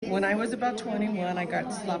When I was about 21, I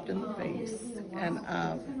got slapped in the face, and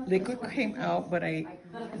liquid came out, but I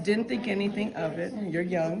didn't think anything of it. You're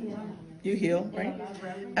young, you heal, right?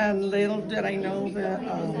 And little did I know that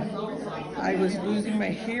I was losing my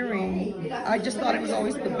hearing. I just thought it was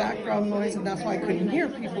always the background noise, and that's why I couldn't hear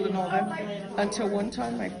people and all that. Until one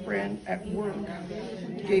time, my friend at work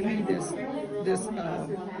gave me this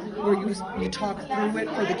where you talk through it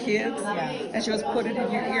for the kids, and she was put it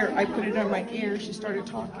in your ear. I put it in my ear. She started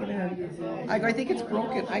talking, and I go, I think it's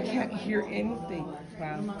broken. I can't hear anything.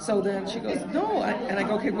 Wow. So then she goes, no, and I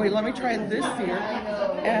go, okay, wait, let me try this ear,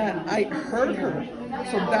 and I heard her.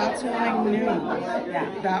 So that's when I knew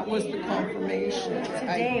that was the confirmation.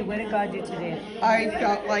 Today, what did God do today? I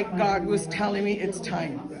felt like God was telling me it's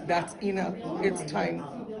time. That's enough. It's time.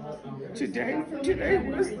 Today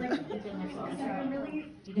was.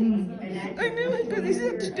 I knew it because he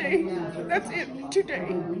said today. That's it,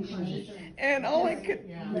 today. And all I could,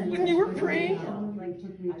 when you were praying,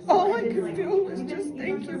 all I could feel was just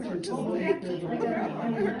thank you for just thank you for the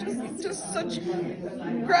power. Just such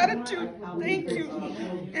gratitude. Thank you.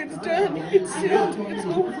 It's done. It's sealed. It's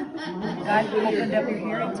over. God opened up your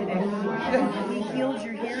hearing today. He healed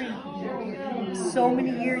your hearing. So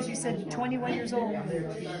many years, you said 21 years old.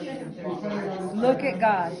 Look at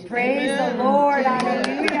God. Praise the Lord.